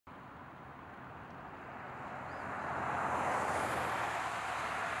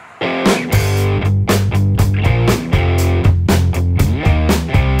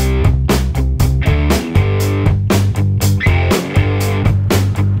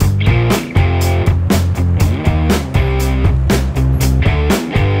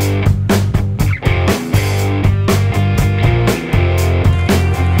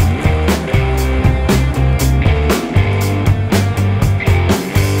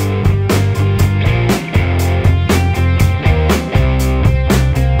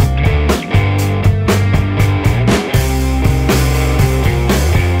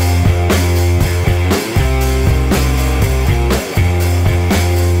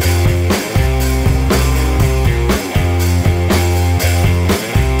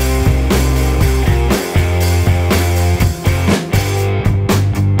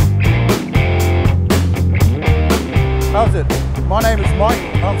Mike,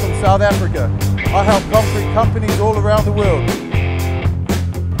 I'm from South Africa. I help concrete companies all around the world.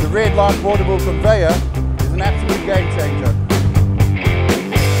 The Redline Portable Conveyor is an absolute game changer.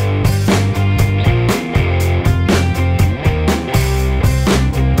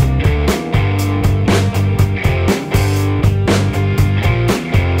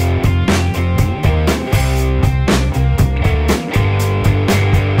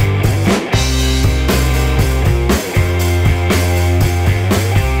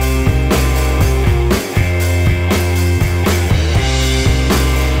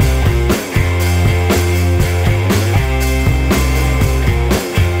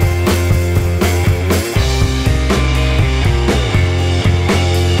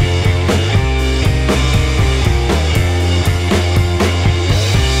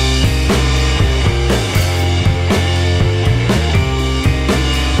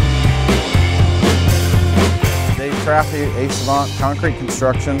 Crafty Savant Concrete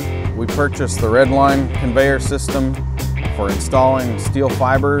Construction. We purchased the Redline conveyor system for installing steel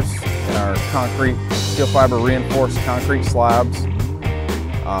fibers in our steel fiber reinforced concrete slabs.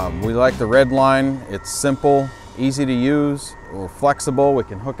 We like the Redline. It's simple, easy to use. We're flexible. We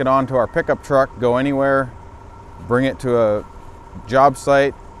can hook it onto our pickup truck, go anywhere, bring it to a job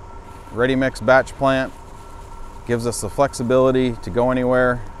site, ready mix batch plant. Gives us the flexibility to go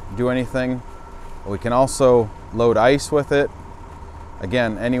anywhere, do anything. We can also load ice with it.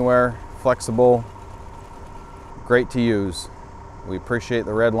 Again, anywhere, flexible, great to use. We appreciate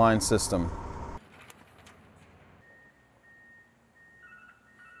the Redline system.